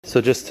So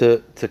just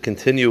to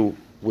continue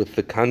with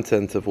the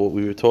content of what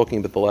we were talking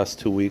about the last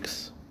 2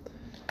 weeks,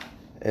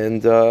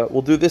 and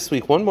we'll do this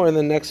week one more, and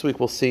then next week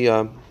we'll see.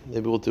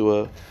 Maybe we'll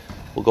go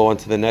on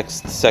to the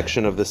next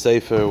section of the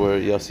Sefer where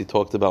Yossi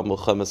talked about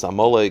Milchemes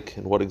Amalek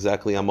and what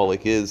exactly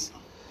Amalek is.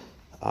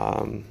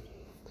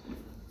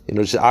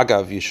 Just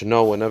agav, you should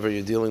know whenever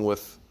you're dealing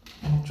with,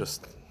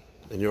 just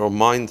in your own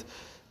mind,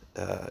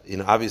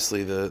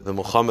 obviously the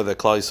Milchama that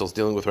Klal Yisrael is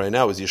dealing with right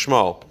now is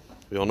Yishmael.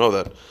 We all know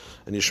that.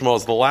 And Yishmael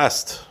is the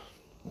last.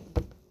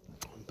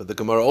 But the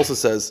Gemara also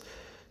says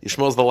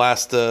Yishmael is the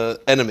last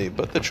enemy.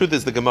 But the truth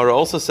is, the Gemara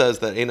also says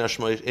that in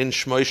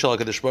Shmoi Shel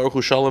HaKadosh Baruch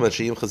Hu Shalom and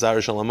She'im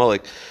Chazar Shel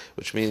Amalek,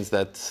 which means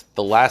that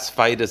the last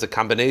fight is a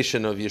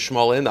combination of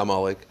Yishmael and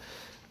Amalek.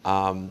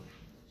 Rav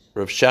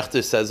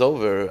Shechter says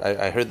over,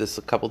 I heard this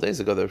a couple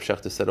days ago, that Rav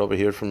Shechter said over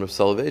here from Rav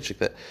Soloveitchik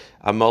that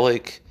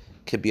Amalek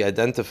can be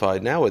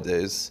identified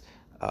nowadays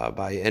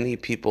by any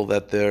people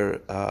that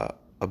their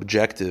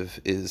objective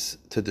is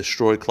to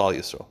destroy Klal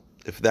Yisrael.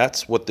 If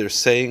that's what they're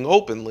saying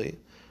openly,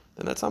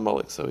 then that's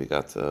Amalek. So we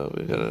got a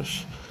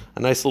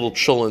nice little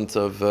chulent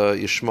of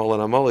Yishmael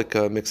and Amalek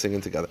mixing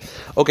in together.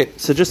 Okay,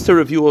 so just to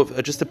review,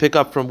 just to pick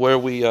up from where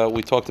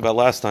we talked about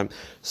last time.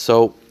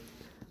 So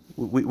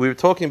we were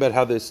talking about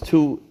how there's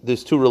two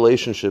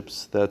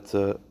relationships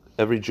that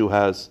every Jew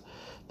has.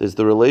 There's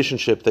the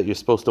relationship that you're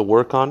supposed to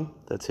work on,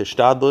 that's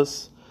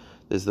hishtadlus.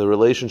 There's the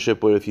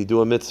relationship where if you do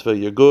a mitzvah,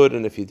 you're good,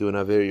 and if you do an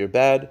aver, you're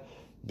bad.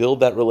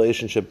 Build that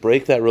relationship,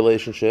 break that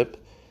relationship,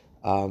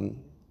 and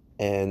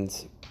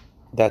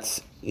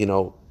that's,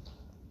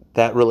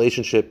 that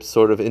relationship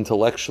sort of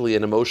intellectually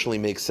and emotionally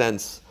makes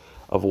sense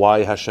of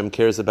why Hashem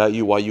cares about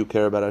you, why you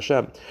care about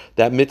Hashem.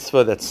 That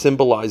mitzvah that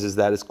symbolizes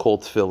that is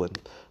called tefillin.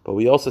 But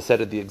we also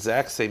said at the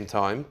exact same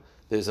time,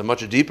 there's a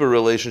much deeper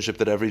relationship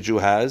that every Jew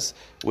has,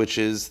 which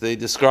is they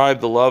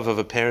describe the love of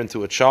a parent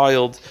to a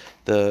child.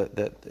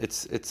 That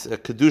it's a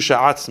kedusha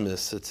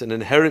atzmis. It's an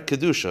inherent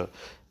kedusha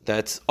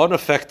that's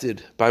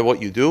unaffected by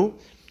what you do.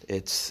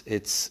 It's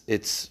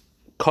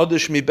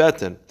kodesh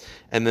mibeten,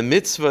 and the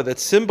mitzvah that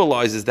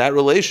symbolizes that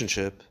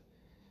relationship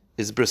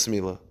is bris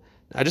milah.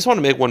 I just want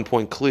to make one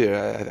point clear.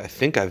 I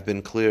think I've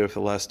been clear for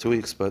the last 2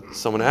 weeks, but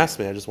someone asked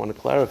me. I just want to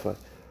clarify.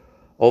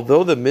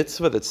 Although the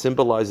mitzvah that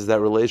symbolizes that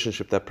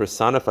relationship, that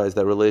personifies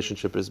that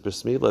relationship is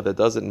bris milah, that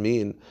doesn't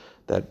mean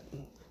that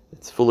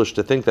it's foolish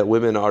to think that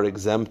women are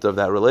exempt of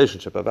that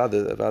relationship. It's a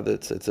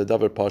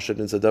davar pashut,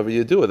 and it's a davar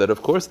yedua, that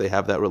of course they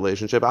have that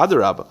relationship.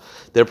 Adarabba.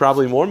 They're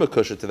probably more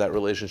makusha to that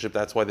relationship.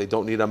 That's why they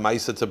don't need a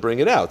maisa to bring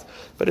it out.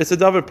 But it's a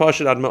davar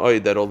pashut ad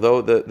ma'od, that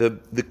although the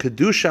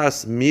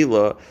kedushas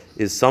milah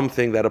is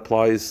something that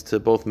applies to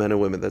both men and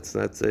women. That's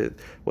it.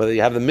 Whether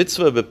you have the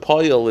mitzvah of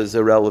b'poyel is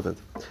irrelevant.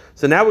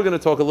 So now we're going to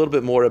talk a little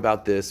bit more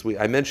about this.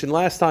 I mentioned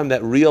last time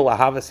that real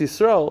Ahavas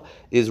Yisrael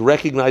is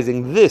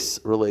recognizing this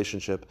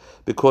relationship,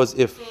 because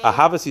if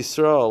Ahavas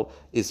Yisrael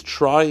is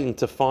trying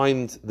to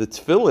find the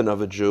tefillin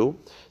of a Jew,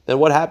 then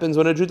what happens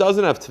when a Jew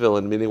doesn't have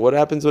tefillin? Meaning, what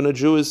happens when a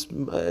Jew is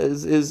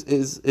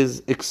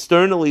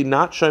externally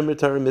not shomer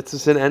Torah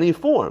mitzvahs in any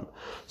form?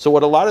 So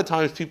what a lot of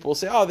times people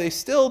say, they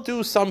still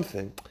do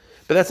something.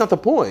 But that's not the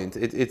point.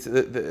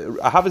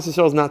 Ahavas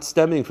Yisrael is not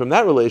stemming from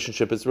that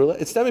relationship.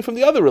 It's stemming from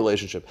the other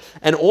relationship.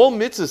 And all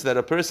mitzvahs that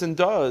a person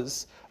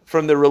does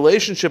from the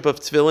relationship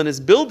of tefillin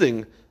is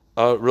building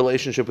a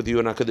relationship with you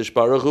and HaKadosh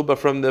Baruch Hu, but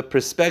from the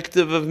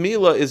perspective of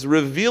Milah is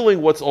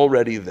revealing what's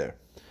already there.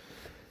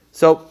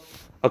 So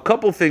a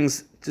couple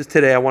things just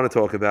today I want to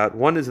talk about.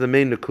 One is the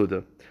main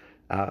nekuda.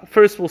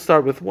 First, we'll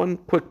start with one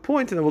quick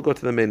point, and then we'll go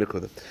to the main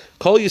nekuda.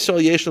 Kol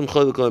Yisrael yesh lam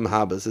cholek lam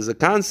habas is a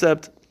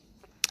concept.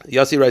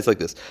 Yossi writes like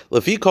this: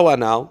 Lefi kol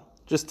anal.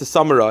 Just to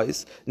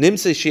summarize,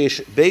 Nimse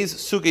sheyesh beis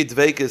sugei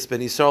dveikes ben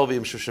Yisrael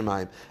v'im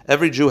shushamayim.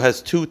 Every Jew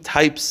has two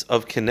types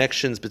of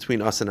connections between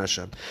us and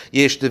Hashem.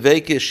 Yesh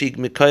dveikes shig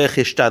mikoyach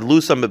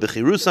hishtadlusam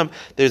b'bechirusam.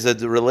 There's a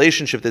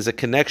relationship, there's a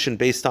connection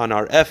based on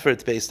our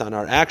efforts, based on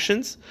our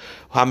actions.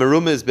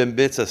 Hameruma is ben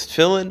mitzvah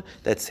tefillin,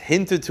 that's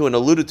hinted to and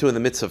alluded to in the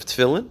mitzvah of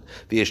tefillin.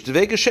 V'yesh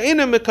dveikes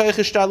she'ena mikoyach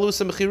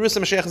hishtadlusam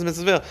b'chirusam sheiches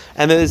mitzvah.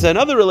 And then there's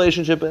another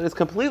relationship, and it's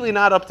completely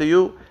not up to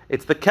you.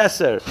 It's the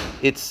keser.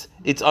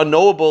 It's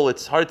unknowable.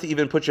 It's hard to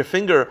even put your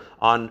finger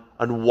on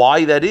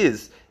why that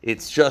is.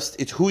 It's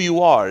who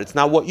you are. It's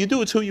not what you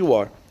do, it's who you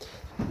are.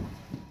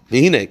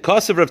 V'hine,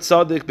 kasev Rav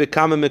Tzaddik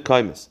bekama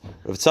mekaymes.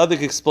 Rav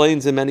Tzaddik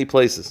explains in many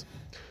places.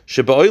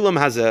 Sheba oilam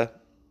hazeh,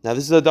 now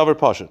this is a davar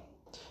pashut.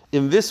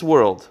 In this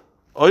world,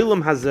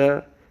 oilam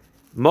hazeh,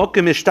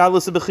 mokem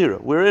ishtalus bechira.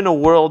 We're in a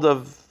world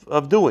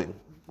of doing.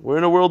 We're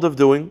in a world of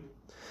doing.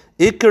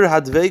 Ikar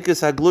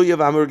hadveikes hagluya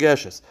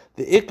v'hamurgeshes.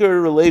 The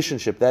ikar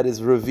relationship that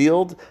is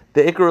revealed,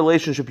 the ikar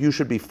relationship you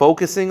should be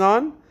focusing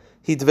on,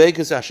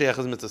 hidveikes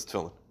hasheiches mitzvahs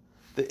tefillin.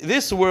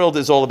 This world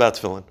is all about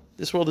tefillin.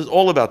 This world is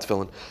all about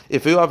tefillin.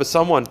 If you have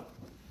someone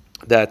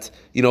that,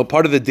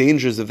 part of the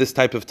dangers of this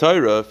type of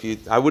Torah,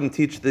 I wouldn't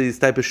teach these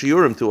type of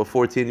shiurim to a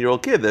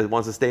 14-year-old kid that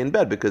wants to stay in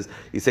bed, because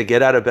you say,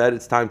 get out of bed,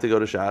 it's time to go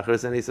to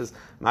Shachris, and he says,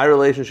 my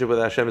relationship with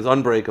Hashem is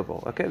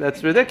unbreakable. Okay,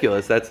 that's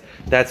ridiculous.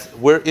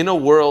 We're in a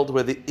world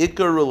where the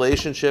ikar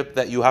relationship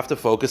that you have to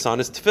focus on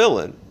is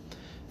tefillin.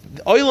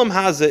 Oilam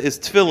Haza is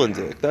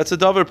tefillin. That's a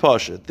davar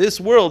pasha.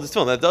 This world is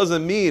tefillin. That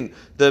doesn't mean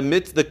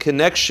the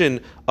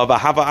connection of a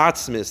hava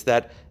atzmis,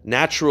 that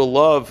natural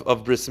love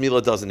of bris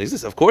milah, doesn't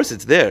exist. Of course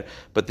it's there,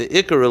 but the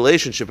ikar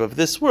relationship of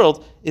this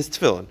world is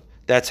tefillin.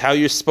 That's how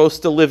you're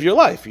supposed to live your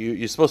life.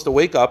 You're supposed to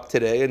wake up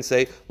today and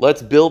say,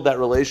 let's build that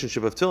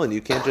relationship of tefillin.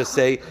 You can't just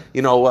say,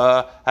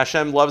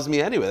 Hashem loves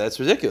me anyway. That's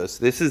ridiculous.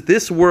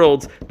 This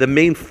world, the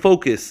main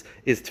focus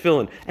is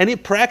tefillin. And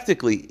it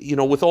practically,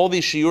 with all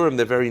these shiurim,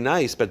 they're very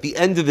nice, but at the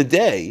end of the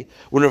day,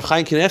 when Rav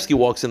Chaim Kanievsky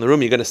walks in the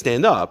room, you're going to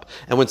stand up.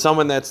 And when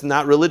someone that's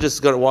not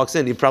religious walks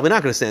in, you're probably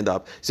not going to stand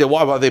up. You say,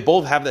 well, they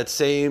both have that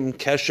same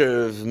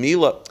kesher of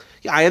milah.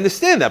 Yeah, I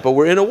understand that, but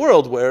we're in a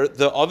world where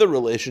the other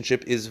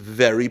relationship is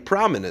very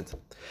prominent.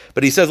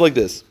 But he says like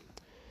this,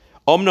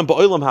 Omnam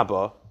ba'olam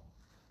haba,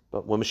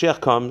 but when Mashiach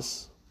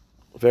comes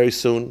very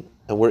soon,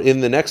 and we're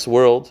in the next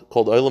world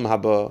called Olam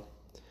Haba,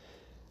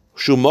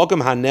 Shu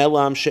Mokum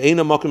Hanelam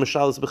She'ena Mokum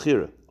Mishalas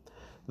Bechira.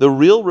 The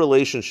real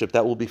relationship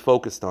that will be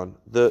focused on,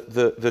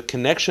 the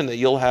connection that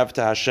you'll have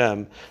to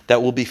Hashem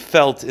that will be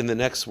felt in the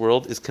next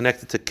world is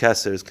connected to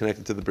Keser, is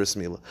connected to the Bris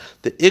Milah.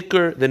 The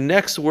Iker, the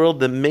next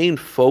world, the main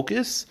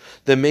focus,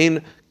 the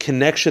main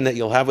connection that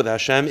you'll have with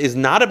Hashem is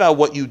not about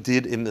what you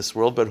did in this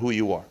world, but who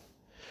you are.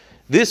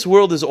 This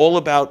world is all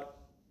about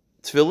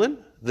Tefillin.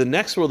 The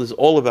next world is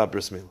all about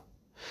Bris Milah.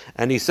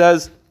 And he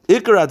says,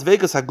 Iker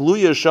Advekas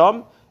Hagluya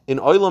Sham in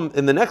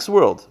the next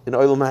world, in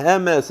Olam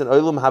Ha'emes, in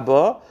Olam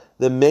Haba,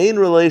 the main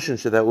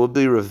relationship that will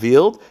be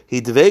revealed,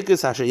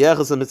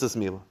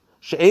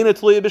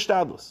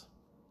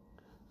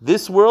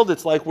 this world,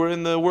 it's like we're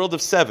in the world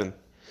of 7.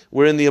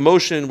 We're in the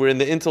emotion, we're in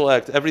the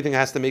intellect, everything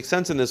has to make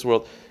sense in this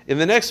world. In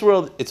the next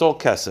world, it's all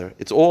keser.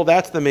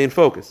 That's the main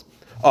focus.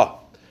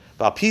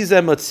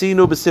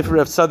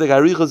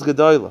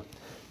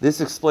 This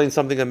explains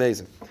something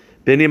amazing.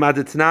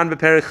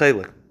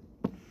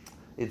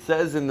 It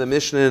says in the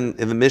Mishnah,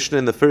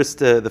 in the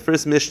first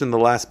Mishnah in the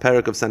last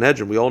parak of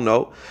Sanhedrin, we all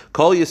know,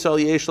 Kol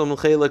Yisrael yesh lahom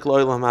chelek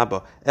l'olam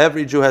haba.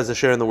 Every Jew has a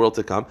share in the world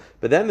to come.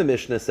 But then the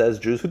Mishnah says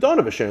Jews who don't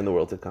have a share in the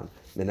world to come.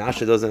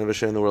 Menashe doesn't have a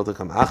share in the world to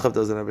come. Achav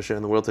doesn't have a share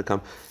in the world to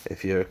come.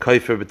 If you're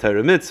kaifer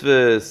b'Torah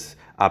mitzvahs,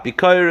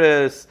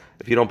 apikairis,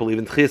 if you don't believe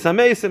in tchias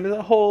hamesim, there's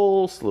a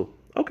whole slew.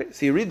 Okay,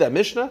 so you read that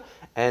Mishnah,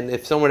 and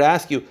if someone were to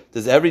ask you,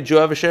 does every Jew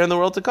have a share in the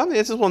world to come? The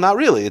answer is, well, not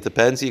really. It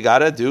depends. You got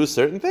to do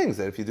certain things.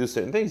 And if you do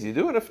certain things, you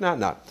do it. If not,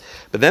 not.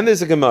 But then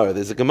there's a Gemara.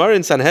 There's a Gemara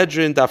in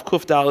Sanhedrin, Daf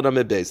Kuf Daled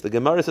Amud Beis. The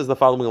Gemara says the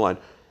following line.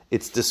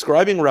 It's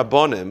describing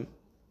Rabbonim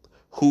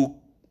who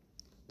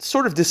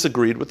sort of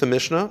disagreed with the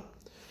Mishnah,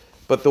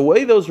 but the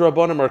way those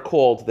Rabbonim are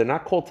called, they're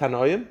not called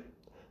Tanoim,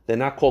 they're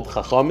not called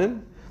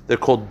Chachamim, they're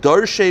called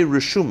Darshei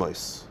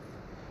Rishumos.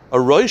 A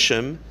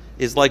Roshim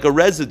is like a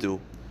residue.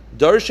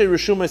 Darshei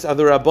Rishumos are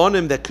the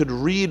Rabbonim that could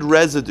read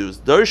residues.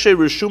 Darshei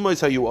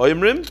Rishumos hayu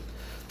oimrim,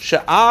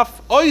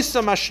 she'af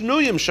oisam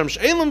ashnuyim sham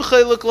she'elam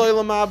chelik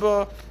lo'elam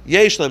haba,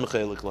 yesh lehem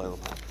chelik lo'elam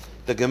haba.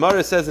 The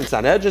Gemara says in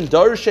Sanhedrin,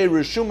 Darshei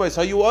Rishumos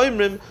hayu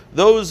oimrim,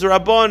 those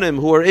Rabbonim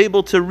who are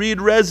able to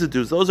read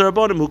residues, those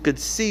Rabbonim who could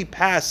see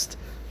past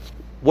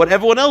what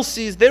everyone else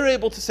sees, they're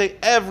able to say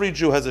every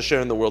Jew has a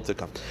share in the world to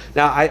come.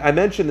 Now, I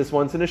mentioned this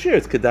once in a shir.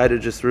 It's kedai to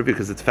just review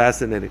because it's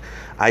fascinating.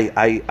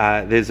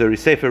 There's a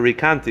Sefer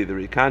Rikanti. The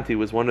Rikanti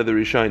was one of the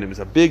Rishonim. He was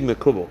a big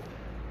mekubal.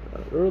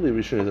 Early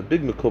Rishonim is a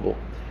big mekubal.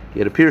 He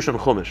had a Pirush on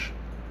Chumash.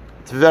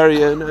 It's very,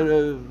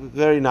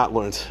 very not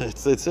learned.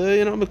 It's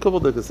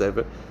mekubal to the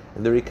Sefer.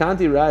 And the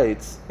Rikanti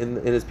writes in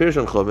his Pirush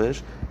on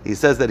Chumash, he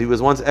says that he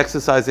was once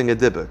exercising a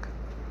dibuk.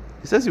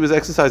 He says he was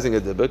exercising a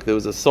dibuk. There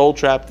was a soul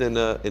trapped in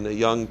a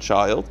young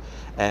child,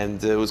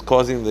 and it was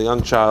causing the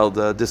young child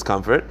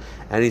discomfort.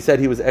 And he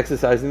said he was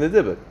exercising the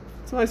dibuk.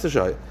 It's nice to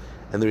show you.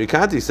 And the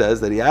Rikanti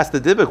says that he asked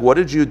the dibuk, "What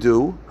did you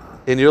do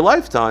in your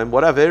lifetime?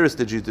 What averis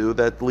did you do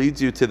that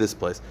leads you to this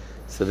place?"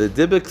 So the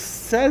dibuk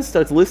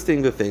starts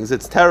listing the things.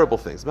 It's terrible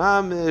things.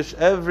 Mamish,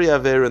 every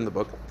aver in the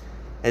book,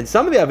 and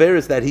some of the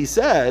averis that he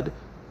said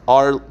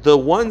are the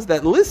ones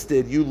that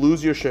listed you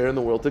lose your share in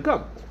the world to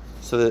come.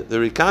 So the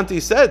Rikanti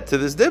said to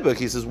this dibuk,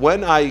 he says,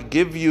 when I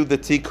give you the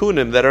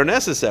tikkunim that are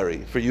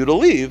necessary for you to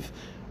leave,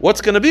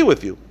 what's going to be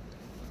with you?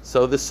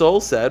 So the soul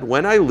said,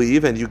 when I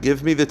leave and you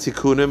give me the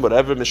tikkunim,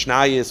 whatever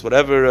mishnayis,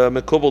 whatever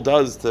Mekubal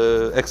does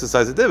to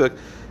exercise a dibuk,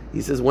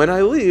 he says, when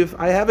I leave,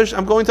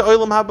 I'm going to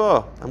Olam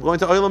Haba. I'm going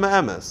to Olam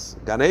Ha'emes,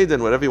 Gan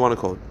Eden, whatever you want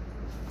to call it.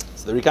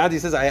 So the Rikanti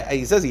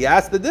says, he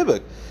asked the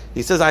dibuk.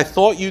 He says, I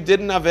thought you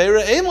didn't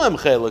avera ein lem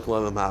chelik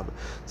l'olam haba.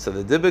 So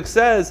the dibuk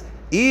says,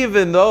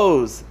 even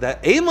those that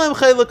ein lem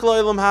chelik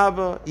l'olam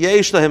haba,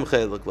 yesh lehem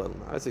chelik l'olam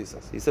haba. That's what he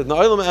says. He says, no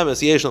olam emes,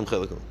 yesh lehem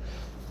chelik l'olam haba.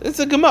 It's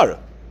a Gemara.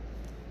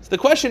 So the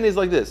question is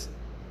like this.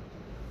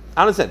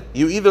 I understand.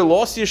 You either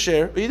lost your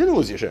share or you didn't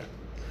lose your share.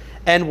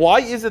 And why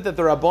is it that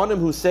the Rabbanim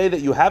who say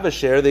that you have a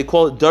share, they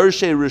call it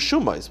Darshei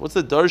Rishumais? What's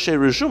the Darshei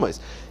Rishumais?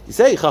 You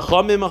say,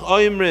 Chachamim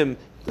Achayimrim,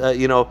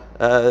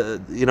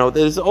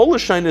 there's all the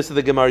shyness of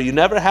the Gemara. You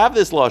never have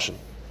this Lashon.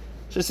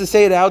 Just to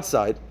say it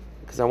outside,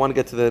 because I want to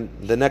get to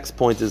the next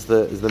point is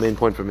the main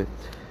point for me.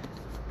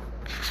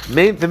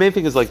 The main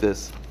thing is like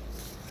this.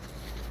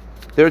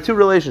 There are two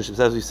relationships,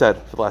 as we said,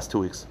 for the last 2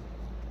 weeks.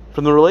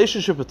 From the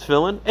relationship with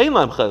Tefillin, Ein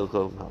Lam Chayil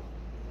Kol Ham.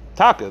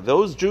 Taka,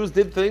 those Jews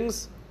did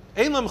things,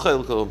 Ein Lam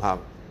Chayil Kol Ham.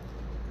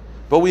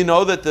 But we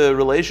know that the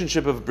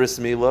relationship of Bris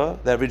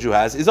Milah that every Jew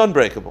has is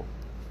unbreakable.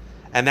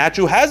 And that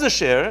Jew has a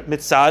share,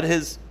 mitzad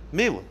his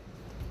Milah.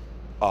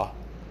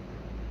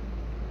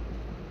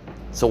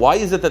 So why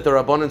is it that the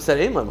Rabbanim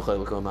said Ein Lam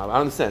Chayil Kol Ham? I don't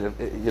understand.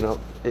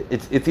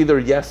 It's either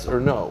yes or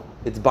no.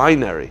 It's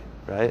binary,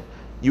 right?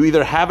 You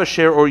either have a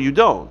share or you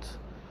don't.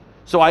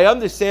 So I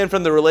understand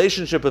from the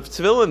relationship of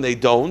Tefillin they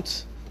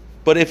don't,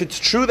 but if it's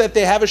true that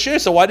they have a share,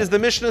 so why does the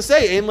Mishnah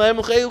say Ein Lahem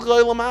Chayil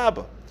Kol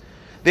Haba?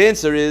 The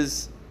answer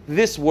is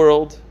this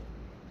world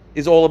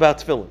is all about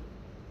Tefillin.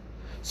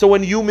 So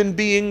when human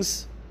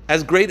beings,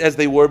 as great as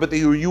they were, but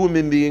they were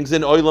human beings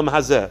in Olam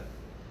Hazeh,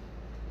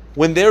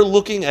 when they're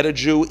looking at a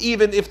Jew,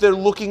 even if they're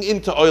looking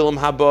into Olam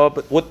Haba,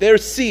 but what they're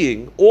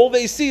seeing, all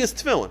they see is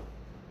Tefillin.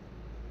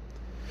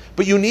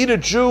 But you need a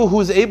Jew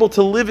who's able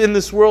to live in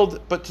this world,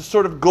 but to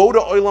sort of go to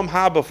Olam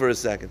Haba for a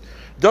second.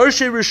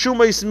 Darshei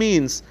Rishumais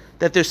means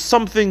that there's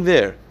something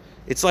there.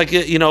 It's like,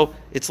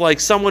 it's like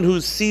someone who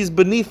sees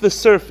beneath the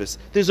surface.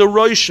 There's a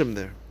Roshim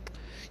there.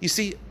 You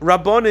see,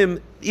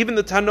 Rabbanim, even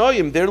the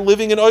Tanoim, they're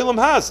living in Olam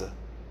Hazeh.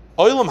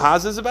 Olam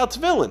Hazeh is about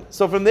Tefillin.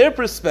 So from their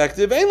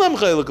perspective, Ein Lam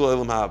Chayil Kol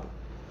Olam Haba.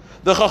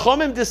 The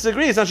Chachamim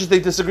disagree. It's not just they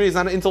disagree, it's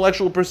not an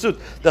intellectual pursuit.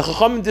 The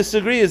Chachamim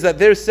disagree is that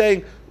they're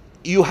saying,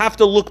 you have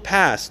to look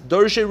past.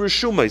 Darshei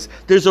Rishumais.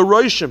 There's a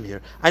Roshim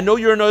here. I know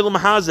you're in Olam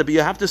Hazeh, but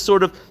you have to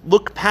sort of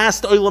look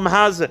past Olam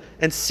Hazeh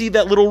and see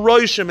that little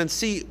Roshim and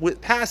see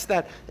past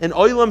that. And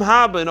Olam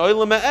Haba and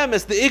Olam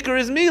Emes, the Iker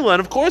is Milah. And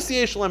of course, the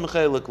Yesh Lahem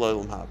Chayil Kol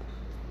Olam Haba.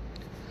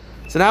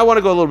 So now I want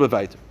to go a little bit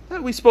weiter.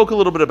 We spoke a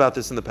little bit about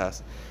this in the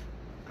past.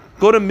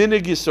 Go to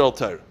Minig Yisrael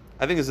Torah.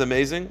 I think it's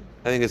amazing.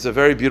 I think it's a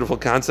very beautiful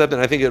concept,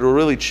 and I think it will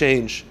really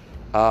change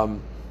how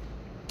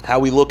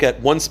we look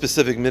at one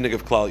specific Minig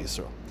of Klal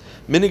Yisrael.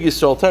 Minig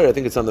Yisrael Torah, I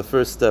think it's on the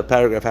first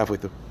paragraph halfway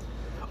through.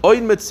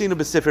 Oin Metzinu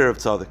B'Sefer of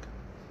Tzadik.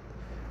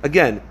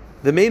 Again,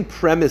 the main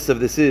premise of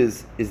this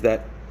is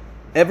that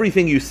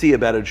everything you see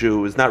about a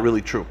Jew is not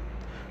really true.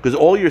 Because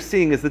all you're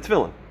seeing is the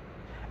Tefillin.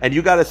 And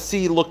you got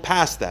to look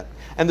past that.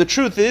 And the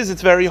truth is,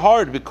 it's very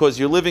hard because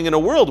you're living in a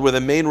world where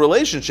the main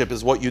relationship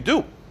is what you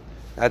do.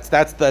 That's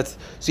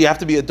so you have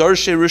to be a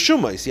Darshei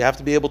Rishumais. You have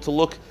to be able to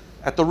look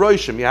at the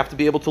Roshim. You have to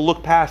be able to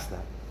look past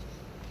that.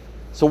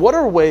 So what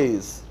are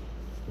ways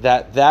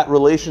that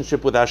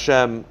relationship with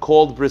Hashem,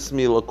 called Bris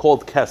Milah,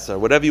 called Keser,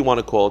 whatever you want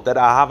to call it, that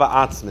Ahava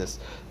Atzmis,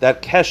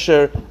 that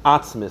Kesher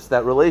Atzmis,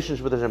 that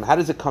relationship with Hashem, how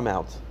does it come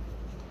out?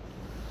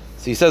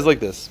 So he says like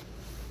this,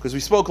 because we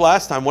spoke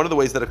last time, one of the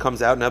ways that it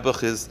comes out,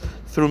 Nebuch, is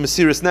through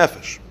Mesiras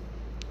Nefesh,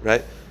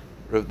 right?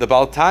 The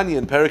Baal Tanya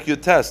in Perek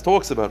Yud Tes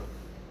talks about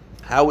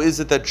how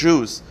is it that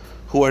Jews,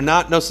 who are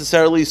not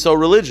necessarily so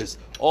religious,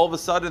 all of a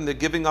sudden they're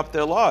giving up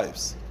their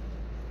lives.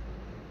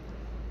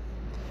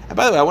 And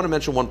by the way, I want to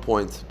mention one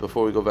point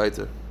before we go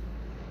weiter.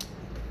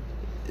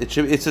 It's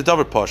a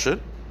davar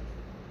pashut,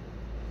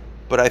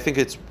 but I think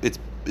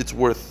it's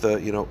worth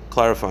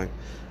clarifying.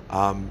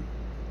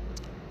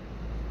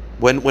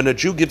 When a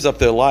Jew gives up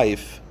their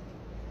life,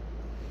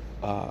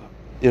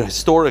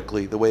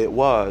 historically the way it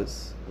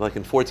was, like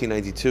in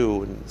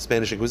 1492 in the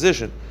Spanish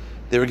Inquisition,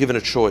 they were given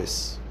a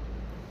choice.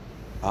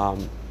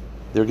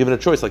 They were given a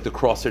choice, like to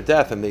cross their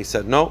death, and they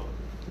said no,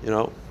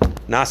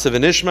 Nasa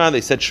v'nishma. They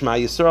said Shema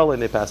Yisrael,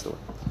 and they passed away.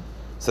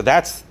 So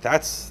that's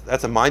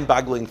a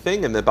mind-boggling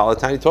thing, and the Baal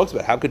Tanya talks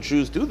about how could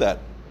Jews do that?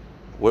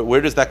 Where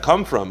does that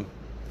come from?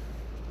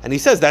 And he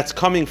says that's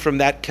coming from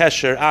that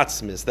Kesher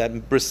Atzmis,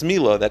 that Bris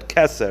Milah, that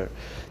Keser,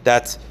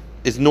 that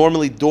is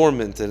normally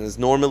dormant and is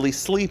normally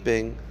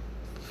sleeping.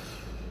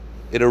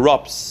 It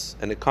erupts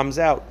and it comes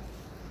out.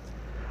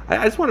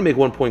 I just want to make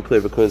one point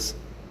clear, because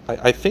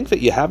I think that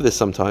you have this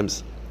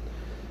sometimes.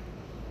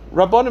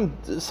 Some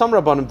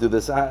Rabbanim do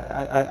this.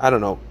 I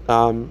don't know.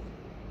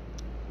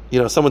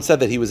 Someone said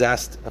that he was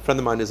asked, a friend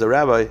of mine is a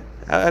rabbi,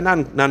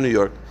 not New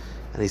York,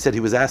 and he said he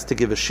was asked to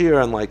give a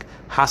shir on like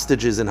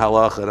hostages in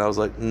halacha, and I was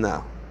like,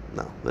 no,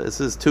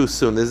 this is too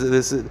soon. These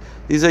are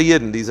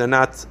yidden. These are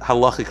not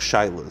halachic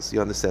shailas.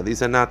 You understand?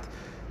 These are not.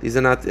 It's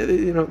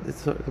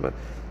but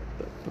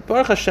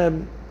Baruch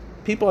Hashem,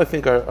 people I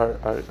think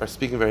are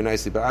speaking very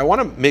nicely. But I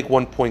want to make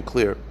one point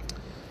clear.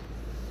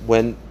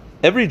 When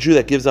every Jew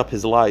that gives up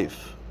his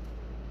life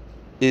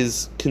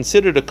is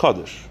considered a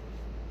kaddish.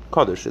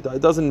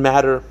 It doesn't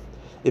matter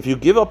if you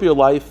give up your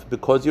life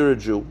because you're a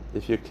Jew.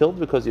 If you're killed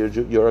because you're a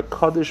Jew, you're a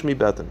kaddish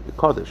mibeten.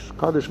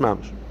 Kaddish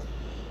mamish.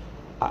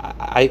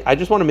 I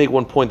just want to make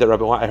one point that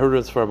I heard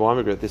this from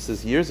Rabbi Amigret. This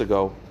is years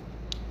ago.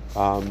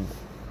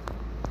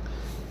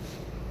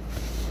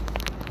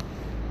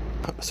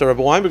 So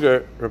Rabbi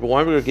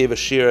Weinberger gave a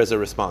shir as a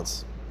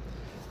response.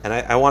 And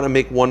I want to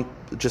make one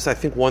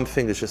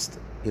thing is just,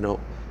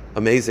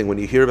 amazing. When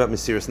you hear about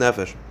Mesiras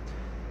Nefesh,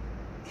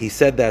 he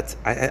said that,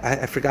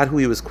 I forgot who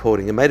he was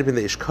quoting. It might have been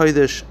the Ish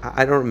Kodesh.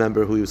 I don't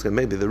remember who he was going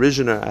to, maybe the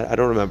Rizhiner, I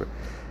don't remember.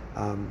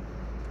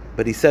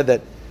 But he said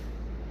that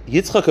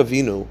Yitzchak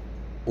Avinu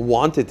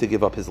wanted to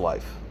give up his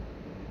life.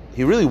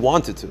 He really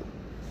wanted to.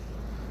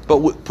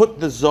 But put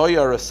the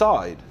Zoyar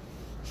aside,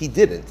 he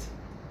didn't.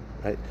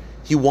 Right?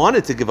 He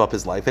wanted to give up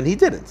his life, and he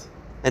didn't.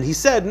 And he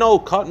said, no,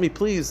 cut me,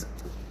 please.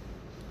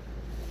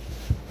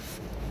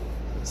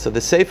 So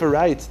the Sefer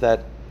writes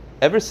that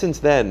ever since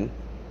then,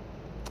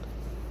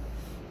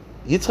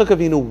 Yitzchak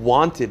Avinu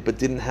wanted but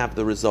didn't have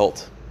the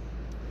result.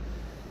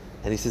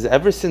 And he says,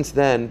 ever since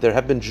then, there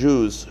have been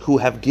Jews who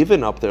have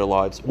given up their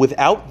lives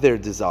without their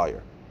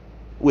desire,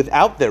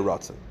 without their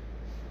ratzon.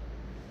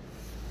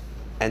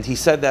 And he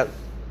said that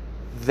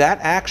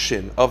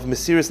action of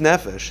Mesiras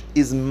Nefesh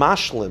is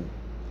mashlim,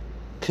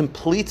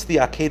 completes the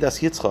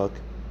Akedas Yitzchak,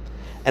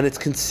 and it's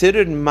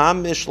considered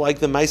mamish like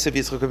the Maaseh of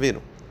Yitzchak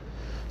Avinu.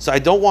 So I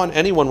don't want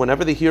anyone,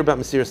 whenever they hear about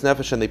Mesiras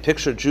Nefesh and they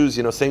picture Jews,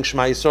 saying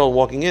Shema Yisrael,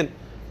 walking in,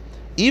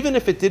 even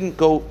if it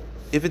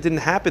didn't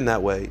happen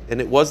that way, and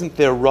it wasn't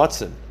their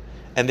ratzon,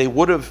 and they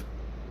would have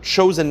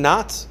chosen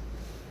not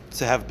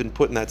to have been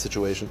put in that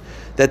situation,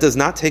 that does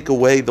not take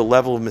away the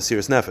level of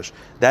Mesiras Nefesh.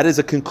 That is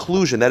a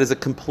conclusion, that is a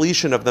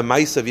completion of the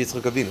Maaseh of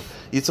Yitzchak Avinu.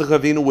 Yitzchak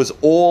Avinu was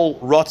all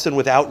ratzon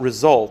without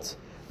result.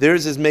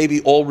 Theirs is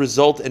maybe all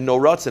result and no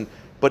ratzon,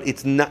 but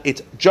it's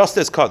just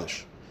as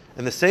Kaddish.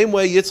 In the same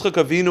way, Yitzchak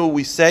Avinu,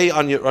 we say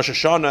on Rosh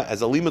Hashanah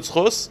as a limud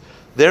zchus,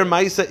 their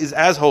Maaseh is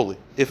as holy,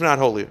 if not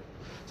holier.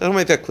 So I don't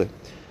make that clear.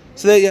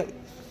 So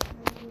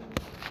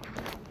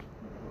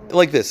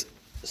like this.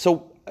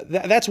 So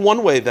that's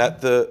one way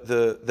that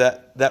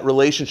that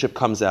relationship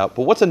comes out.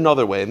 But what's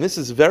another way? And this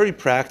is very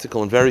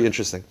practical and very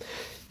interesting.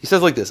 He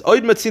says like this.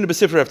 Oid Matzina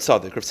b'Sifrei Rav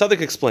Tzadok. Rav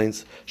Tzadok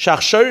explains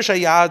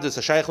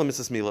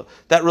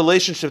that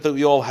relationship that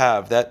we all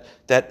have, that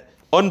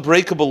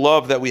unbreakable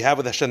love that we have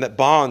with Hashem, that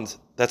bond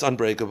that's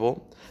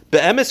unbreakable. The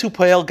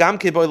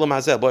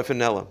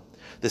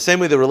same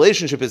way the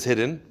relationship is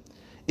hidden,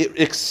 it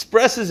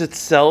expresses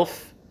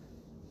itself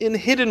in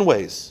hidden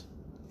ways,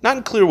 not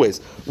in clear ways.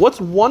 What's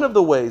one of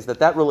the ways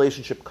that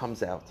relationship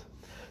comes out?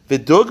 The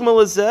Sefer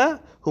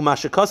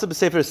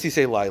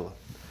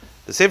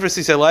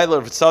Sisei Laila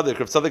of Rav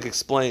Tzadok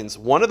explains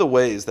one of the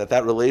ways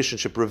that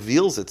relationship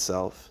reveals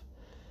itself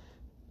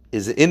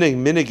is in a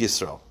minig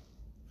Yisrael.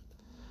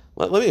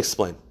 Let me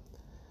explain.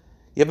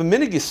 You have a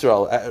minig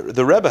Yisrael.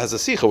 The Rebbe has a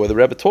sicha where the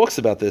Rebbe talks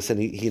about this, and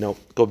he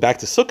go back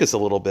to Sukkot a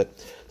little bit.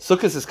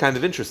 Sukkot is kind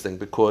of interesting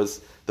because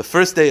the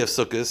first day of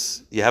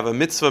Sukkot, you have a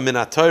mitzvah min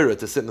HaTorah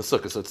to sit in the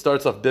Sukkot, so it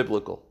starts off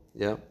biblical.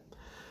 Yeah.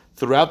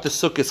 Throughout the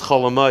Sukkot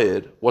Chol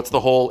HaMoed, what's the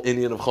whole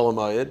Inyan of Chol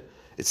HaMoed?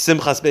 It's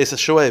Simchas Beis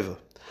HaShoeva.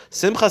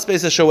 Simchas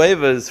Beis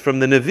HaShoeva is from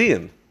the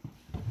Nevi'im.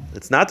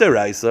 It's not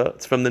Deraisa,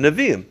 it's from the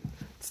Nevi'im.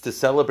 It's to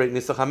celebrate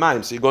Nisach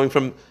HaMayim. So you're going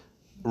from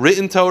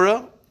written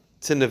Torah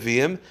to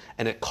Nevi'im,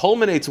 and it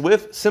culminates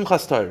with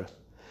Simchas Torah.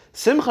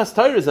 Simchas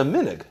Torah is a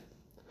minig.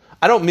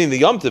 I don't mean the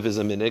Yom Tov is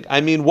a minig.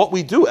 I mean what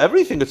we do,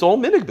 everything, it's all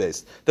minig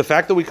based. The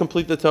fact that we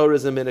complete the Torah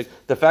is a minig.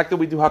 The fact that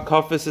we do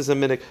Hakafis is a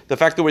minig. The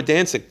fact that we're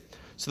dancing.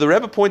 So the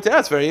Rebbe pointed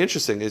out, it's very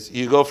interesting, is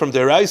you go from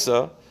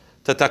Deraisa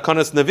to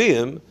Takanas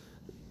Nevi'im,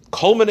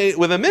 culminate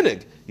with a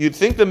minig. You'd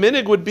think the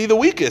minig would be the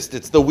weakest.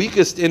 It's the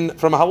weakest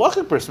from a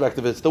halachic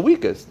perspective, it's the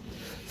weakest.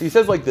 So he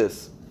says like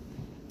this,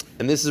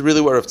 and this is really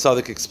what Rav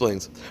Tzadok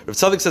explains. Rav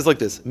Tzadok says like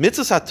this,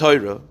 Mitzvahs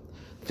HaTorah,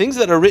 things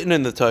that are written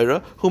in the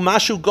Torah,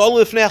 Humashu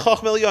Golu Ifnei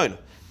HaChochmei Elyon.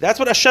 That's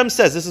what Hashem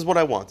says, this is what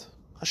I want.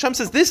 Hashem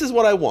says, this is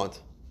what I want.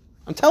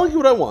 I'm telling you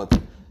what I want.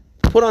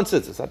 Put on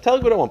tzitzis. I'm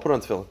telling you what I want. Put on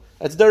tefillin.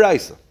 That's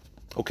deraisa.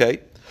 Okay?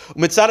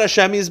 Umitzad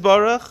Hashem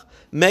Yisbarach,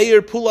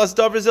 Meir Pulas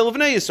Davar Zel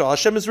V'nei Yisrael.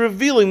 Hashem is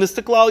revealing this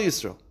to Klal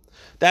Yisrael.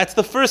 That's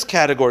the first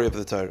category of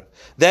the Torah.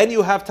 Then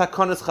you have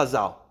Takanas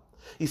Chazal.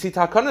 You see,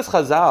 Takanas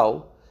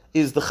Chazal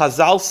is the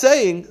Chazal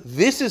saying,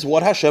 this is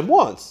what Hashem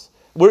wants.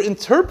 We're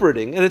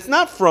interpreting, and it's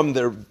not from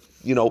their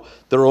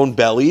own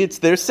belly, it's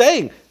they're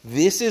saying,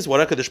 this is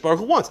what HaKadosh Baruch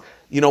Hu wants.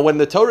 When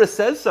the Torah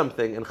says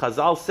something, and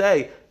Chazal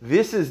say,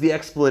 this is the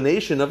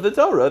explanation of the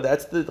Torah,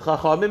 that's the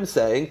Chachamim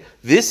saying,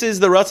 this is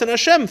the Ratzon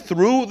Hashem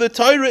through the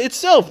Torah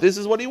itself, this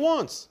is what He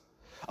wants.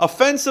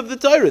 Offense of the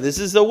Torah, this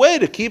is the way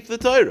to keep the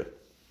Torah.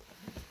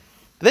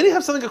 Then you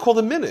have something called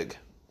a minig.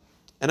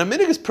 And a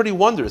minig is pretty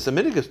wondrous, a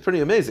minig is pretty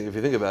amazing if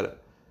you think about it.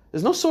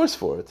 There's no source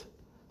for it.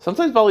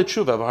 Sometimes Bali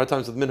Tshuva have a hard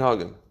time with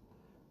minhagim.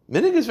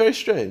 Minig is very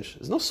strange.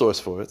 There's no source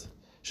for it.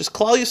 It's just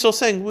Klal Yisrael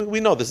saying, we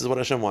know this is what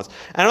Hashem wants.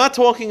 And I'm not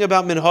talking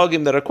about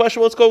minhagim that are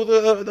questionable. Let's go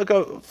with like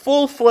a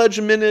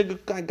full-fledged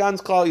minig,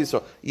 Gans Klal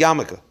Yisrael.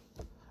 Yarmulke.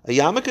 A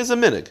yarmulke is a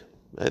minig.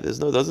 Right?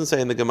 Doesn't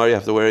say in the Gemara you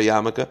have to wear a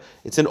yarmulke.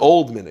 It's an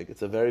old minig.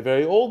 It's a very,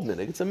 very old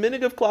minig. It's a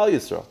minig of Klal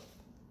Yisrael.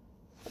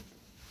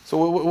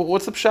 So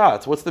what's the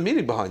pshat? What's the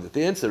meaning behind it?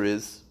 The answer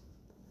is,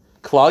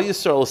 Klal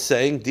Yisrael is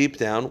saying deep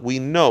down, we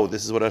know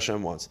this is what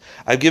Hashem wants.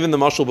 I've given the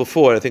mashal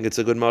before. I think it's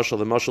a good mashal.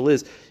 The mashal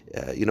is,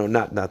 you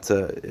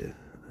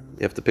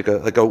have to pick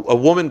a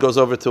woman goes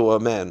over to a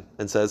man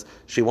and says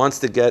she wants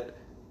to get,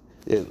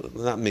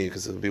 not me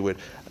because it would be weird.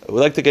 We'd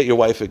like to get your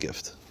wife a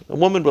gift. A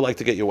woman would like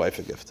to get your wife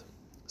a gift.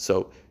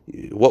 So,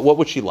 what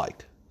would she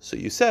like? So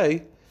you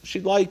say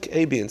she'd like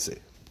A, B, and C.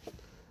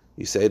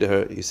 You say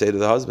to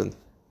the husband,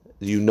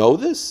 do you know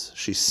this?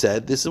 She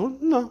said this is one?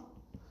 No.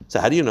 So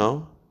how do you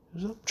know?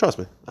 Trust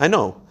me, I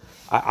know.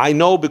 I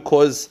know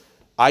because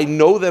I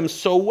know them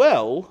so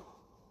well.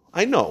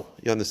 I know.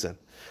 You understand?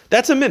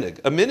 That's a minig.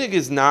 A minig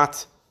is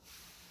not,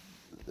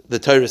 the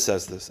Torah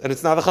says this, and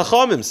it's not the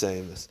Chachamim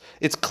saying this.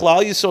 It's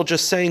Klal Yisrael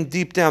just saying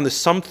deep down, there's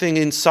something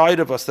inside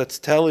of us that's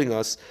telling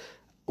us,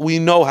 we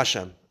know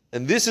Hashem.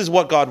 And this is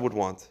what God would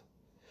want.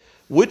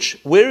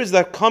 Where is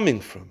that coming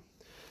from?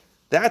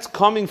 That's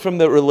coming from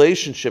the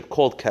relationship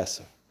called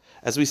Kesser.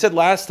 As we said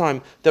last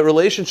time, the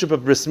relationship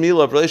of Bris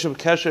Milah, of relationship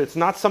of Kesher, it's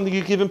not something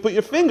you can even put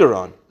your finger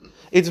on.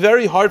 It's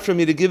very hard for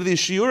me to give these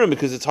shiurim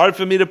because it's hard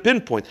for me to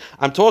pinpoint.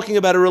 I'm talking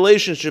about a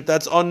relationship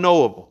that's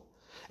unknowable.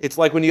 It's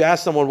like when you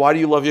ask someone, why do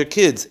you love your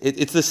kids?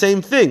 It's the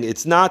same thing.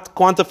 It's not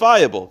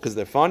quantifiable because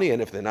they're funny and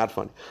if they're not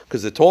funny.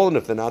 Because they're tall and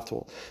if they're not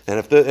tall.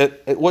 And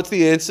what's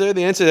the answer?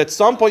 The answer is at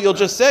some point you'll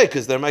just say,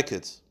 because they're my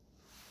kids.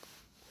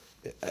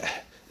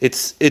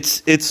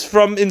 It's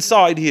from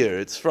inside here.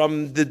 It's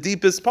from the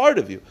deepest part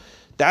of you.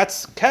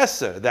 That's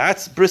Keser,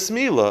 that's Bris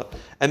Milah,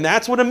 and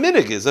that's what a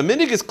minig is. A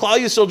minig is Klal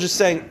Yisrael just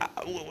saying,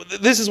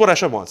 this is what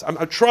Hashem wants.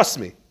 Trust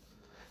me.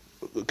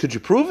 Could you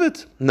prove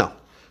it? No.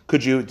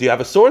 Do you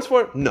have a source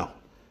for it? No.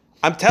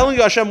 I'm telling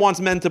you Hashem wants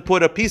men to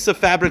put a piece of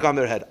fabric on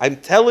their head. I'm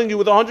telling you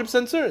with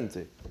 100%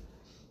 certainty.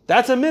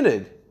 That's a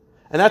minig.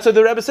 And that's what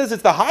the Rebbe says,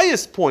 it's the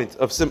highest point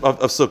of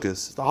Sukkot.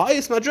 It's the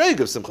highest madreg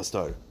of Simchas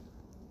Torah.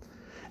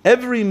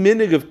 Every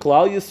minig of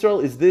Klal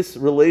Yisrael is this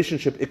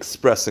relationship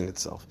expressing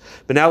itself.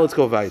 But now let's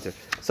go weiter.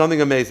 Something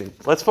amazing.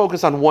 Let's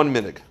focus on one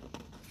minig.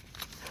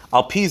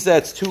 Al Pizeh,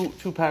 it's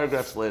two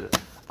paragraphs later.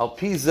 Al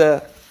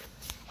Pizeh,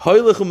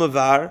 Hoylech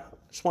u'Mavar. I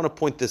just want to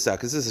point this out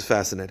because this is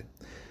fascinating.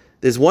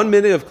 There's one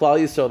minig of Klal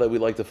Yisrael that we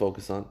like to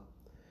focus on,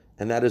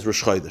 and that is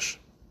Rosh Chodesh.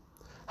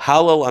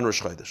 Halal on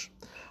Rosh Chodesh.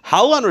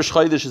 Halal on Rosh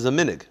Chodesh is a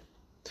minig.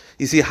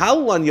 You see,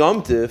 Halal on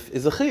Yom Tif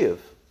is a chiyuv.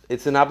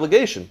 It's an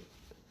obligation.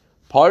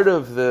 Part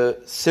of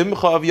the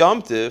simcha of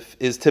Yom Tif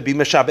is to be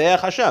meshabeach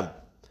Hashem.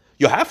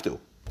 You have to.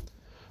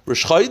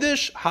 Rosh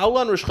Chodesh, Halal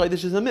on Rosh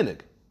Chodesh is a minig.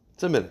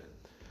 It's a minig.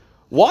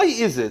 Why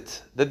is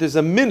it that there's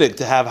a minig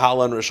to have Halal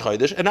on Rosh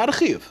Chodesh and not a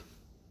chiyuv?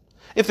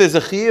 If there's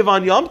a chiyuv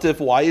on Yom Tif,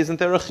 why isn't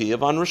there a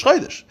chiyuv on Rosh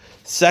Chodesh?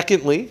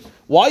 Secondly,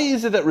 why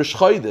is it that Rosh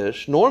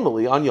Chodesh,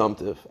 normally on Yom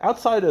Tif,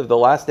 outside of the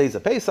last days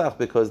of Pesach,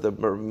 because the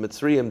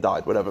Mitzrayim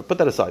died, whatever, put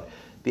that aside.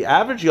 The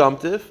average Yom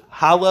Tif,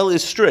 Hallel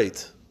is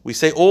straight. We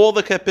say all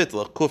the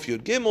kapitla, Kuf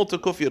Yud Gimel to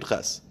Kuf Yud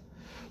Ches.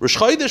 Rosh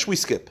Chodesh we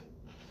skip.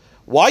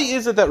 Why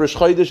is it that Rosh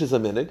Chodesh is a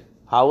minig?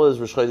 Hallel is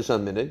Rosh Chodesh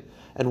on minig.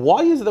 And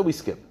why is it that we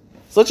skip?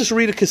 So let's just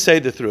read a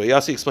Keseda through it.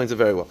 Yossi explains it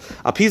very well.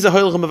 Why is it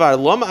that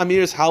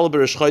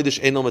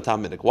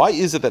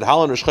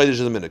Hallel and Rosh Chodesh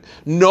is a minig?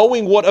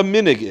 Knowing what a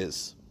minig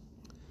is.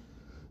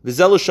 This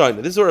is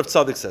what Rav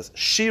Tzaddik says.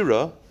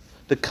 Shira,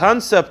 the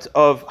concept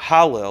of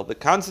Hallel, the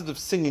concept of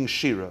singing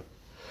Shira,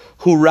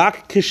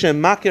 Hurak kishem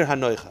makir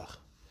hanoichach.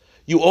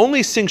 You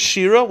only sing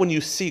Shira when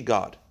you see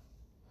God.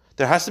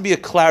 There has to be a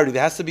clarity.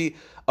 There has to be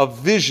a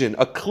vision,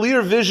 a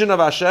clear vision of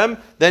Hashem.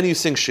 Then you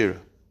sing Shira,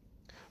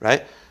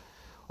 right?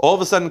 All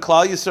of a sudden,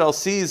 Klal Yisrael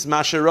sees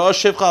Mashera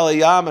Shivcha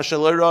Alayah,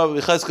 Mashalera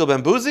V'Cheskel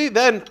Ben Buzi.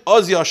 Then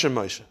Oz Yashem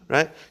Moshe,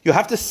 right? You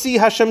have to see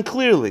Hashem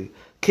clearly.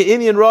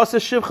 Ke'inyan Rasa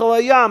Shivcha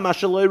Alayah,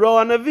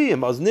 Mashalera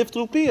Anavim, Oz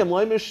Niftu Piyam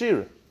Loimer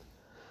Shira.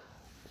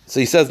 So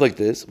he says like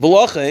this: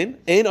 V'lochein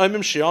ein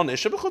oimim shir al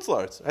nesha b'chutz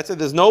la'aretz. I said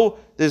there's no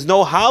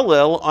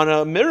hallel on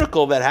a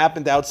miracle that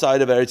happened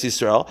outside of Eretz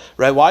Yisrael,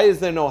 right? Why is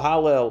there no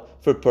hallel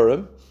for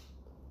Purim?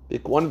 A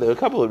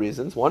couple of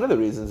reasons. One of the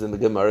reasons in the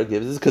Gemara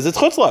gives is because it's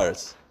chutz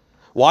la'aretz.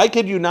 Why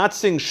could you not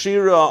sing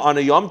Shira on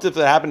a Yom Tif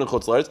that happened in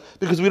chutz la'aretz?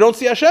 Because we don't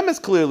see Hashem as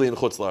clearly in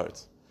chutz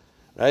la'aretz,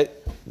 right?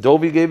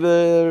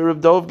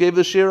 Rav Dov gave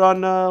the shir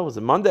on was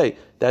it Monday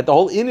that the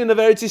whole inyan of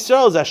Eretz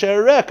Yisrael is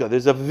Asher Reka.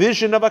 There's a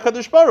vision of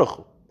Hakadosh Baruch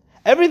Hu.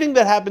 Everything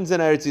that happens in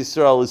Eretz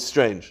Yisrael is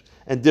strange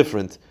and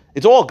different.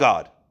 It's all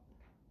God.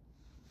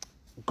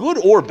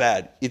 Good or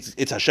bad,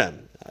 it's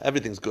Hashem.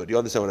 Everything's good. You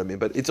understand what I mean?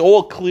 But it's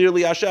all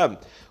clearly Hashem.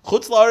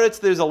 Chutz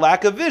la'aretz, there's a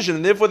lack of vision,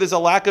 and therefore there's a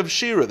lack of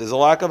shira. There's a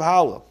lack of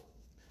hallel.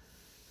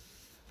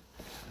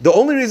 The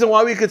only reason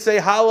why we could say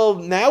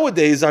hallel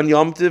nowadays on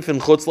Yom Tif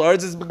and Chutz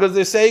la'aretz is because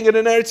they're saying it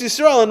in Eretz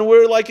Yisrael, and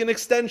we're like an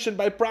extension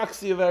by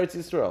proxy of Eretz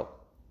Yisrael.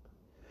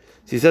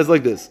 So he says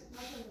like this.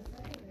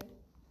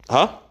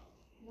 Huh?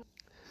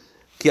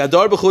 Ki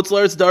adar b'chutz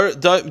la'aretz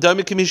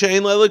dami kimi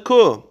she'ein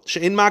le'leku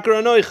she'ein makar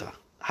anoicha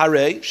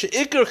harei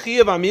she'ikar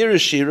chiyav amir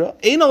shira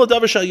ein al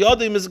davar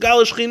sha'yadi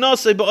mizgal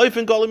shchinasei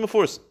ba'ofen galim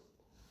mefurs.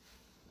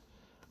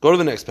 Go to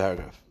the next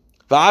paragraph.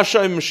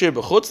 V'ashay mishir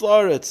b'chutz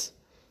la'aretz.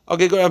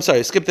 Okay, I'm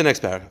sorry. Skip the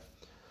next paragraph.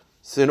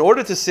 So in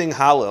order to sing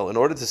Hallel, in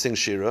order to sing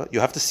Shira, you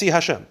have to see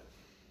Hashem.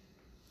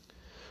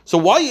 So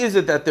why is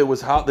it that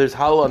there's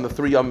Hallel on the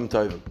 3 Yom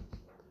Tovim?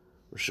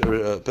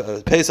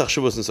 Pesach,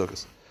 Shavuos, and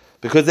Sukkot?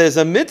 Because there's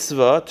a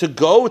mitzvah to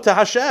go to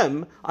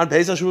Hashem on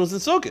Pesach, Shavuos,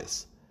 and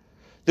Sukkot.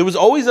 There was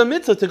always a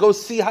mitzvah to go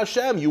see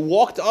Hashem. You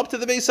walked up to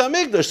the Beis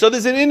HaMikdash, so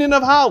there's an inyan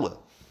of Hallel.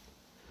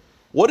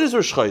 What is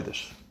Rosh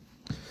Chodesh?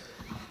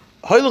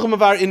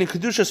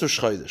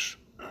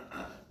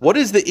 What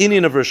is the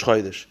inyan of Rosh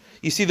Chodesh?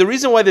 You see, the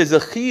reason why there's a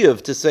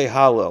chiyuv to say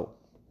Hallel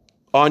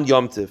on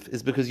Yom Tov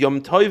is because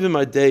Yom Tovim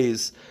are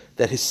days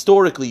that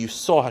historically you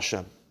saw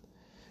Hashem.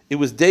 It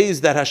was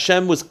days that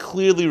Hashem was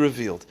clearly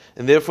revealed,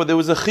 and therefore there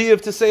was a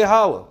chiyuv to say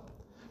Hallel.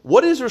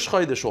 What is Rosh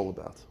Chodesh all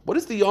about? What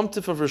is the Yom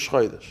Tov of Rosh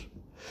Chodesh?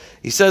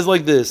 He says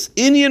like this: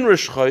 Inyan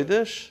Rosh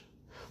Chodesh,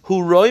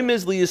 hu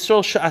roimez li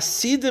Yisrael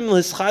she'asidim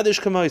l'hischadesh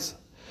k'maisa.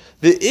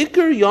 The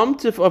Iker Yom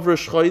Tov of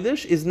Rosh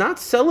Chodesh is not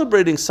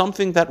celebrating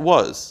something that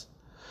was,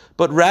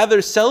 but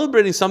rather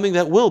celebrating something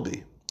that will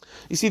be.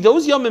 You see,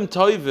 those Yomim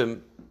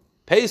Tovim,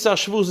 Pesach,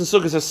 Shavuos, and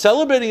Sukkot, are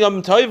celebrating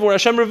Yom Tovim where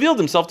Hashem revealed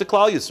Himself to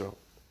Klal Yisrael,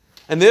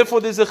 and therefore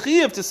there's a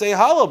chiyuv to say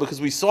Hallel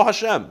because we saw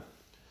Hashem.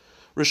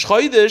 Rosh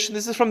Chodesh,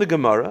 this is from the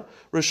Gemara,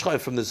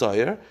 from the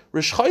Zohar.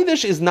 Rosh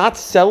Chodesh is not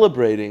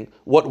celebrating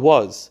what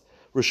was.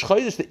 Rosh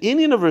Chodesh, the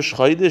inyan of Rosh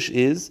Chodesh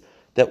is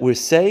that we're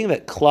saying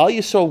that Klal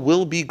Yisrael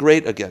will be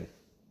great again.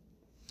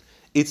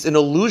 It's an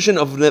illusion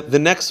of the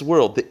next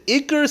world. The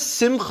Iker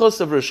Simchos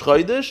of Rosh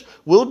Chodesh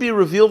will be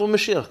revealed when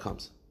Mashiach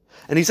comes.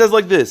 And he says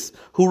like this: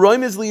 Hu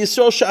roimez li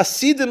Yisrael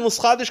she'asidim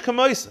l'schadesh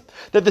k'moisa.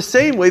 That the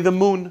same way the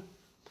moon,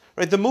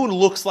 right? The moon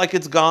looks like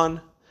it's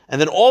gone,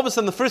 and then all of a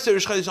sudden the first day of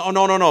Rosh Chodesh, oh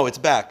no, it's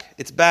back,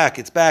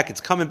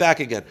 it's coming back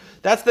again.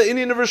 That's the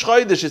inyan of Rosh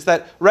Chodesh. It's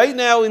that right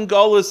now in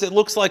Golus it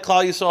looks like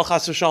Klal Yisrael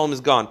Chas v'Shalom is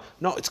gone.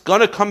 No, it's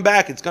gonna come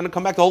back.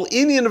 The whole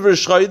inyan of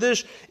Rosh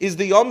Chodesh is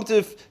the Yom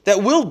Tov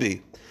that will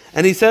be.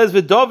 And he says,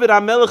 "V'David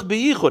HaMelech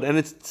b'yichud," and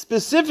it's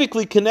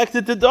specifically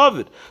connected to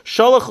David.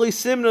 Shalach li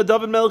simna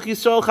David Melech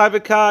Yisrael chai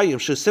v'kayim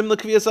shesimna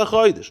kviyas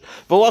hachodesh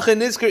v'lachem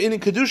nizker in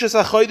kedushas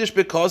hachodesh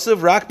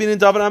b'kosav rak bin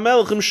David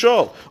HaMelech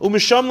imshol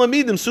u'misham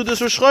lamidim sudas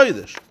Rosh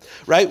Chodesh.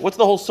 Right? What's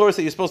the whole source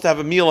that you're supposed to have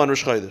a meal on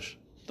Rosh Chodesh?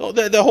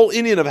 The whole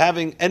inyan of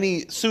having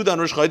any Suda on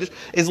Rosh Chodesh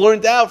is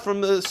learned out from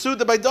the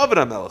Suda by David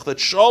HaMelech, that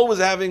Shaul was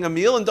having a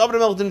meal and David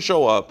HaMelech didn't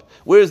show up.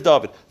 Where's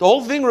David? The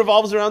whole thing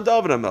revolves around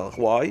David HaMelech.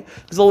 Why?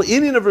 Because the whole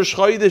inyan of Rosh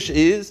Chodesh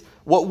is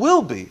what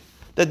will be,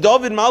 that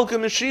David Malka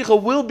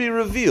Mashiach will be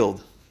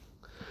revealed.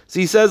 So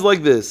he says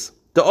like this: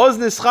 the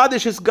Oznis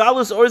Chadish is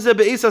Galus Orze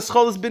Be'es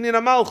Ascholis Binyan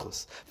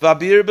HaMalchus.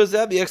 V'abir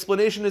Bazeh. The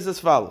explanation is as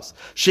follows: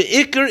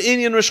 She'ikar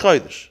inyan Rosh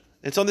Chodesh.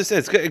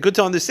 It's good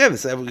to understand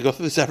this. We go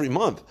through this every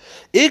month.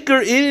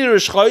 Iker inyan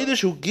Rosh Chodesh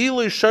hu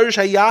gilui shorish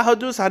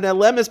hayahadus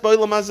hanelemes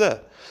b'olam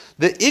hazeh.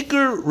 The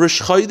Iker Rosh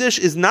Chodesh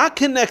is not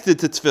connected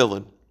to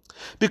tefillin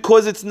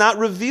because it's not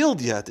revealed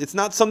yet. It's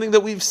not something that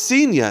we've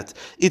seen yet.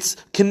 It's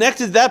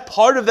connected to that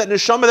part of that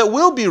neshama that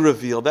will be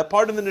revealed. That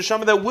part of the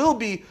neshama that will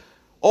be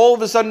all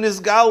of a sudden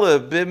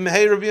nizgala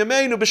b'mheira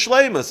b'yameinu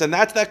b'shleimus, and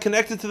that's that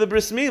connected to the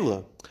bris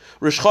milah.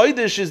 Rosh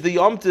Chodesh is the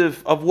Yom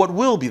Tov of what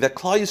will be. That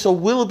Klal Yisrael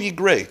will be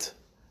great.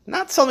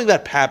 Not something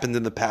that happened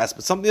in the past,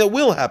 but something that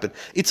will happen.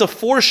 It's a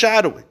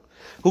foreshadowing.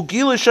 The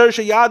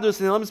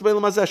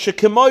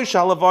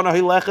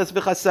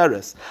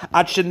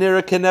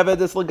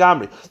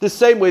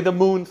same way the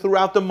moon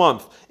throughout the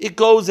month, it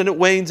goes and it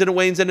wanes and it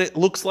wanes and it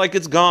looks like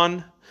it's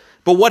gone.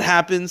 But what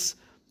happens?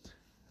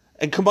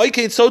 And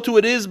so too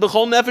it is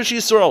b'chol nefesh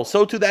Yisrael.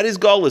 So too that is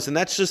Golus, and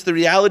that's just the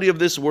reality of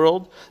this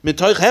world. You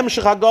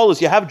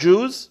have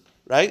Jews,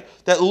 right,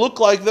 that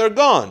look like they're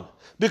gone.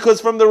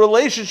 Because from the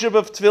relationship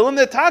of tefillin,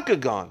 they're taka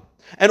gone.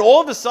 And all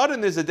of a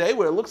sudden, there's a day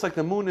where it looks like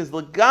the moon is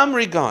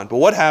legamri gone. But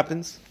what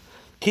happens?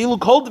 And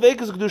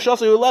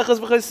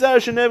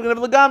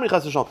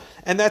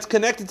that's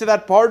connected to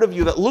that part of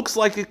you that looks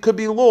like it could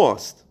be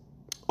lost.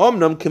 But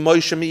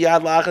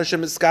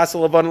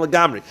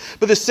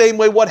the same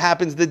way, what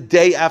happens the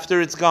day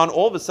after it's gone?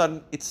 All of a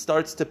sudden, it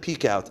starts to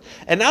peek out.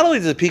 And not only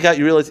does it peek out,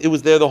 you realize it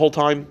was there the whole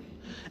time.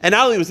 And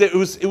not only was there, it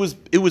was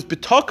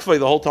betokfei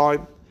the whole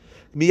time.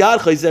 Miyad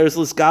chayzeres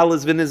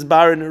l'skalas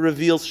v'nizbar, and it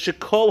reveals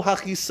shekol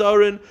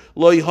hachisaron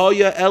lo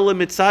yhoya ela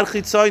mitzad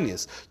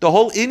chitzonius. The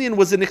whole inyan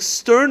was an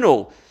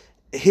external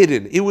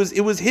hidden. It was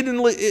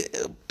hidden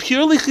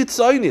purely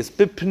chitzonius.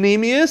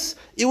 B'pnimius,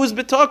 it was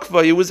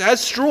betokva. It was as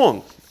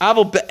strong.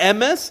 Aval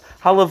be'emes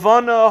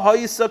halavana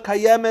hayisa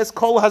kayemes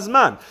kol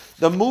hazman.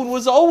 The moon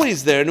was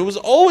always there, and it was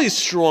always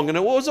strong, and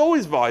it was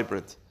always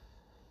vibrant.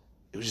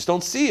 You just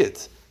don't see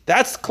it.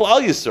 That's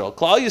Klal Yisrael.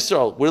 Klal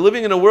Yisrael. We're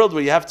living in a world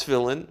where you have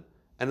tefillin,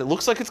 and it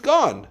looks like it's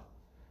gone.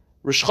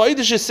 Rosh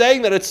Chodesh is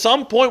saying that at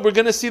some point we're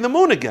going to see the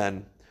moon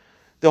again.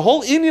 The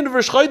whole inyan of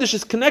Rosh Chodesh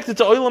is connected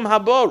to Olam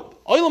Haba.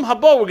 Olam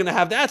Haba we're going to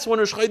have. That's when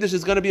Rosh Chodesh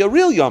is going to be a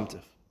real Yom Tov.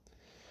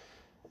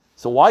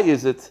 So why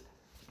is it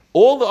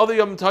all the other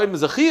Yom Tovim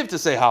is a chiyuv to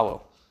say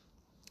Hallel?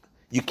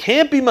 You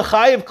can't be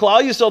Mechayev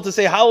Klal Yisrael to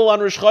say Hallel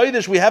on Rosh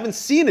Chodesh. We haven't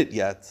seen it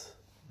yet.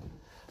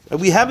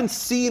 We haven't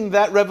seen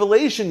that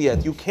revelation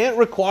yet. You can't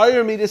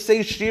require me to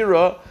say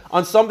Shira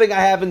on something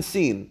I haven't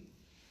seen.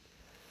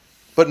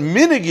 But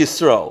Minig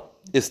Yisrael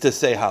is to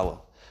say Hallel.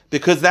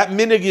 Because that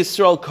Minig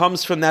Yisrael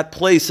comes from that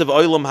place of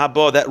Olam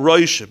Haba, that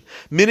Roshim.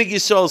 Minig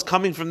Yisrael is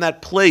coming from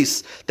that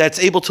place that's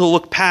able to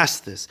look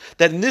past this.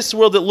 That in this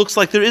world it looks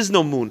like there is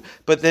no moon,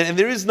 and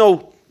there is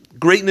no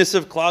greatness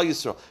of Klal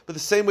Yisrael. But the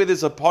same way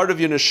there's a part of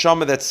your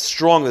neshama that's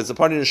strong, there's a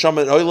part of your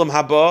neshama in Olam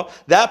Haba,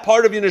 that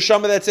part of your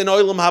neshama that's in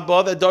Olam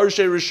Haba, that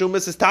Darshe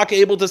Rishumas, is taka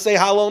able to say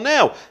Hallel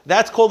now.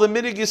 That's called a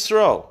Minig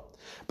Yisrael.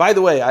 By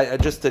the way, I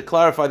just to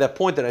clarify that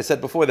point that I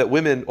said before, that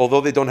women,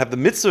 although they don't have the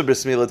mitzvah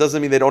bris milah, it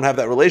doesn't mean they don't have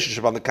that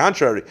relationship. On the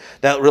contrary,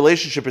 that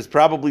relationship is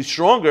probably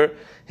stronger.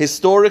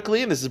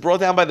 Historically, and this is brought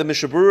down by the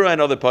Mishabura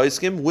and other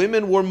Paiskim,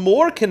 women were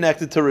more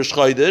connected to Rosh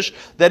Chodesh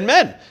than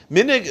men.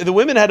 The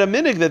women had a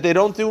minig that they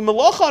don't do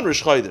malacha on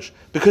Rosh Chodesh,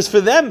 because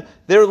for them,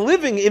 they're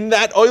living in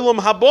that Olam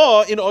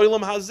Haba, in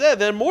Olam Hazeh.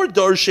 They're more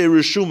Darshe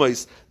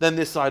Rishumais than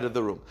this side of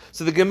the room.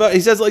 So the Gemara, he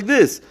says like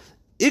this,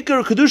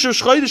 Ikar Kedusha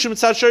Rosh Chodesh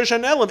mitzad shorish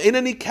hanelam ein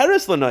ani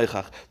keres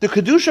l'neichach. The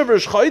Kedusha of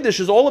Rosh Chodesh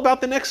is all about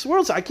the next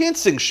world. So I can't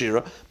sing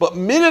Shira, but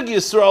Minig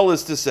Yisrael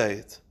is to say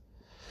it.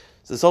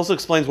 So this also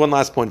explains one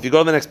last point. If you go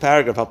to the next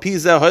paragraph, why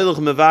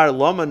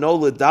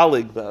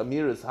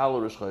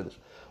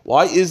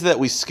is that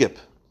we skip?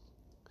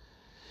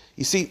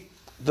 You see,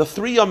 the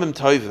 3 Yomim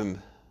Tovim,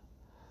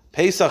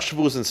 Pesach,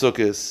 Shavuos, and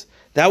Sukkot,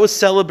 that was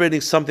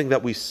celebrating something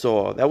that we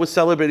saw. That was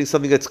celebrating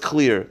something that's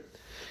clear.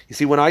 You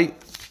see,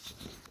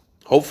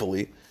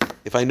 hopefully,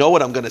 if I know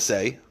what I'm going to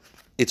say,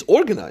 it's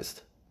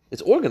organized.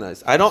 It's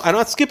organized. I'm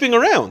not skipping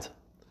around.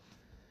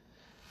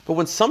 But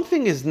when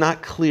something is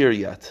not clear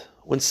yet,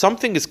 when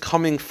something is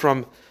coming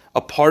from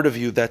a part of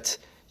you that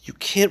you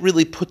can't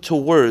really put to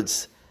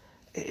words,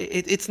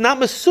 it's not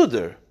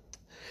Masudar.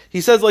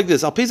 He says like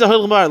this, why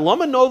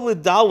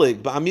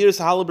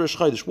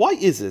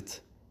is it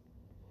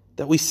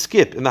that we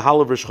skip in the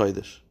Halav Rosh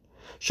Chodesh?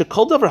 You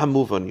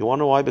want to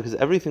know why? Because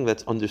everything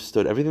that's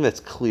understood, everything that's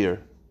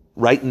clear,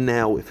 right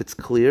now, if it's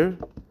clear,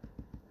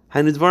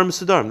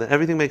 then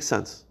everything makes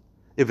sense.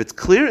 If it's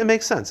clear, it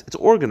makes sense. It's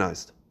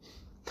organized.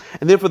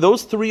 And therefore,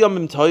 those 3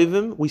 Yomim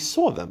Tovim, we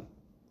saw them.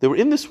 They were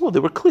in this world.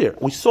 They were clear.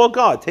 We saw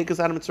God take us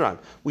out of Mitzrayim.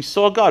 We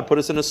saw God put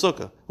us in a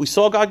sukkah. We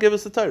saw God give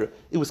us the Torah.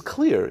 It was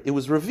clear. It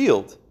was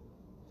revealed.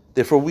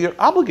 Therefore, we are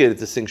obligated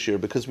to sing Shir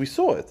because we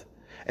saw it.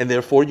 And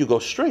therefore, you go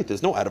straight.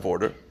 There's no out of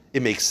order.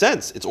 It makes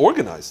sense. It's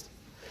organized.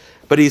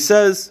 But he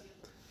says,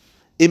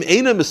 Im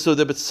eina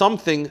mesuda, but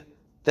something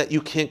that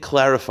you can't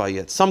clarify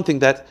yet. Something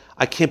that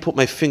I can't put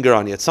my finger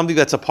on yet. Something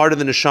that's a part of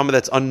the neshama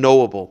that's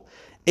unknowable.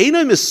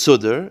 Eina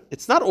mesuda,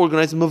 it's not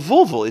organized.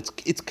 Mavulvul,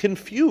 it's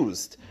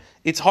confused.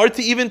 It's hard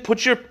to even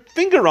put your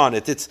finger on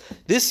it.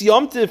 This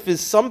Yom Tif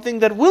is something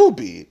that will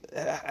be.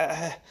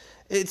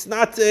 It's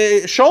not,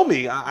 show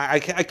me. I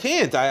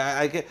can't.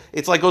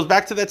 It's like goes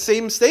back to that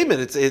same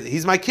statement.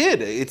 He's my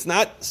kid. It's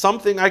not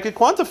something I could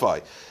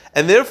quantify.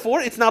 And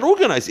therefore, it's not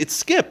organized. It's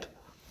skip.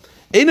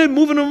 If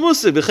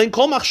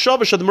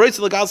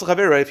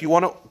you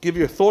want to give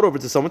your thought over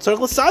to someone,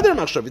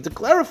 to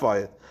clarify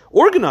it.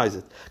 Organize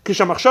it.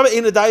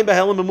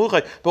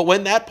 But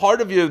when that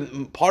part of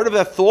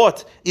that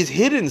thought is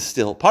hidden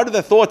still, part of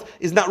that thought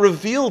is not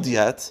revealed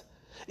yet,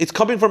 it's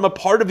coming from a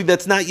part of you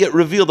that's not yet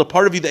revealed, a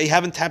part of you that you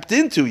haven't tapped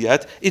into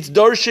yet, it's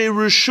darshe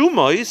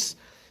rishumos,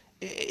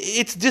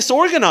 it's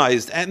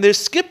disorganized, and there's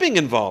skipping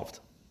involved.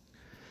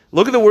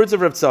 Look at the words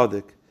of Reb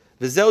Tzaddik.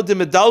 V'zeu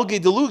demedalge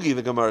delugi,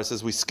 the Gemara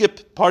says, we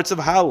skip parts of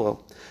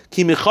Hallel.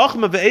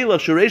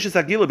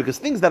 Because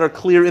things that are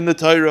clear in the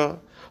Torah,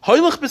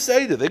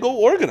 they go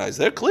organized,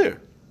 they're clear.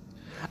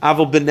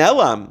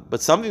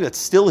 But something that's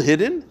still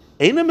hidden,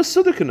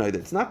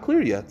 it's not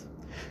clear yet.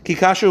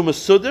 Because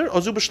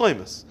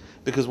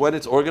when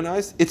it's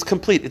organized, it's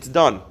complete, it's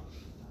done.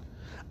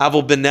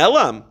 But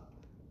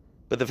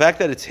the fact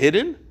that it's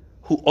hidden,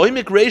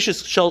 because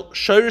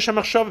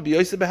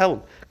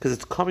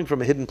it's coming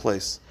from a hidden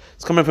place.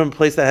 It's coming from a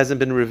place that hasn't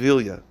been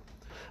revealed yet.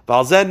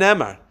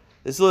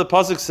 This is what the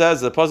pasuk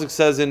says. The pasuk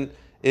says in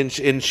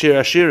Shir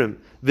Hashirim,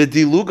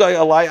 "V'dilugai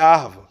alai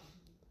ahava."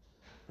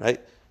 Right.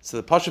 So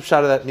the pasuk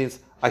pshat of that means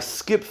I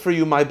skip for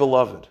you, my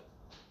beloved.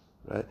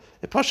 Right.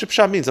 The pasuk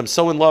pshat means I'm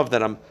so in love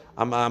that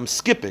I'm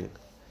skipping.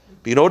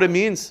 But you know what it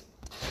means?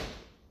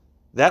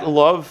 That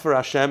love for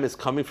Hashem is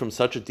coming from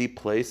such a deep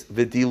place.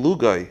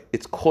 V'dilugai,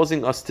 it's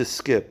causing us to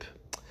skip.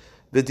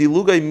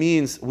 V'dilugai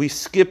means we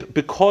skip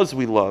because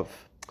we love.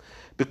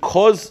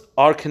 Because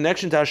our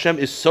connection to Hashem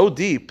is so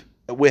deep,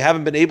 we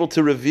haven't been able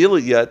to reveal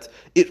it yet,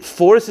 it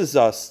forces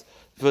us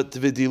to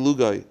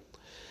v'dilugai.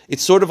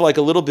 It's sort of like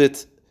a little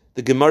bit,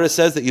 the Gemara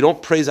says that you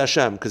don't praise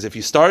Hashem, because if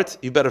you start,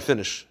 you better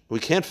finish. We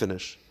can't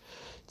finish.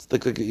 It's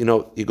like you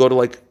go to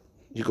like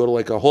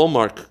a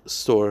Hallmark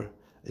store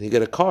and you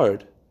get a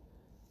card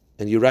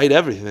and you write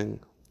everything.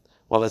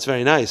 Well, that's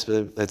very nice,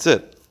 but that's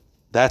it.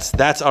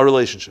 That's our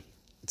relationship.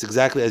 It's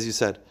exactly as you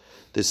said.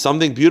 There's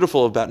something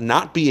beautiful about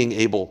not being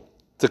able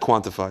to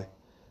quantify.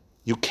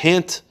 You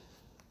can't,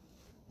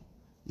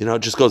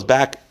 it just goes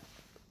back.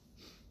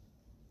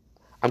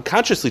 I'm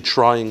consciously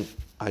trying.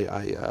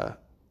 I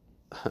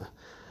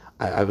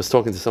was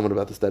talking to someone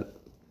about this, that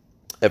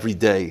every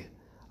day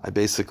I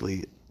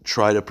basically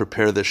try to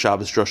prepare the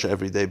Shabbos drasha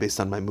every day based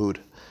on my mood,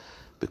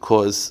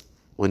 because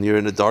when you're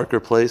in a darker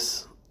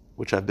place,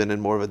 which I've been in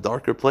more of a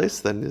darker place,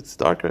 then it's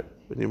darker.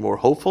 When you're more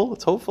hopeful,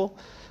 it's hopeful.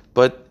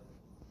 But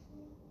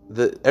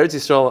the Eretz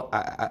Yisrael,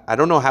 I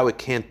don't know how it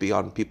can't be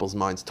on people's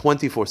minds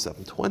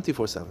 24/7,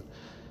 24/7.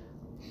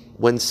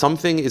 When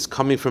something is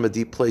coming from a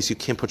deep place, you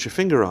can't put your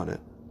finger on it.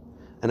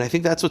 And I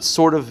think that's what's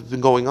sort of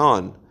been going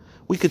on.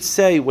 We could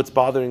say what's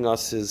bothering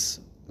us is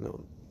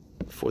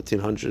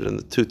 1400 and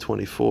the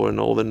 224 and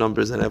all the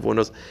numbers, and everyone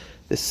knows.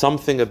 There's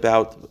something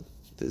about,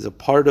 there's a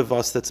part of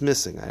us that's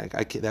missing.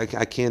 I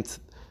can't,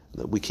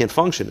 we can't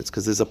function. It's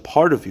because there's a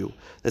part of you.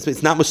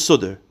 It's not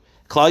Masudar.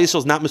 Klal Yisrael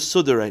is not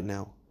Masudar right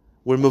now.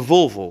 We're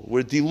Mevulvul.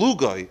 We're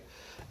Dilugai.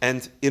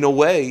 And in a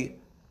way,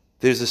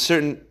 there's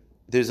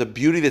a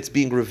beauty that's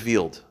being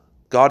revealed.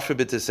 God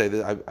forbid to say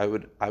that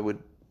I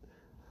would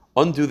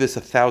undo this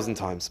 1,000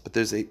 times, but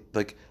there's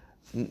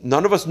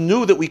none of us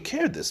knew that we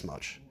cared this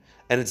much.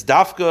 And it's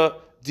dafka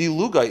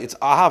dilugai, it's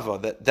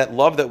ahava, that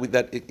love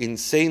that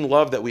insane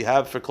love that we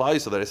have for Klal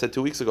Yisrael that I said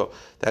 2 weeks ago,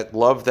 that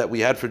love that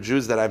we had for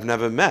Jews that I've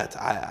never met.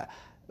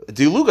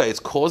 Dilugai, it's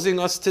causing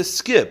us to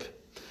skip.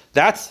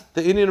 That's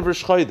the Indian of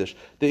Rosh Chodesh.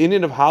 The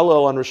Indian of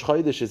Hallel on Rosh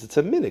Chodesh is, it's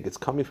a minig. It's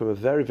coming from a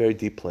very, very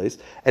deep place.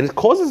 And it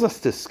causes us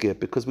to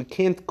skip because we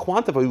can't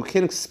quantify, we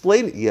can't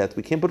explain it yet.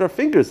 We can't put our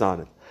fingers on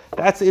it.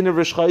 That's the Indian of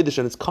Rosh Chodesh,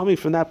 and it's coming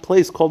from that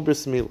place called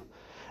Bris Milah.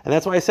 And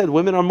that's why I said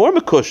women are more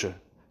mekusher.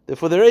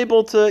 Therefore, they're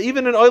able to,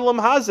 even in Olam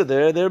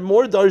Hazeh, they're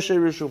more Darshei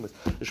Rishumas.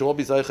 We should all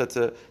be zeicha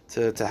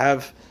to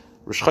have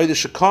Rosh Chodesh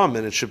should come,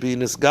 and it should be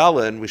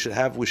Nisgala, and we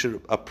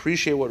should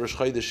appreciate what Rosh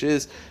Chodesh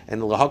is,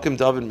 and Lahakim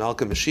David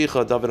Malka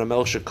Mashiach, David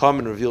HaMelech should come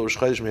and reveal Rosh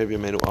Chodesh Meher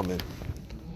B'Yameinu. Amen.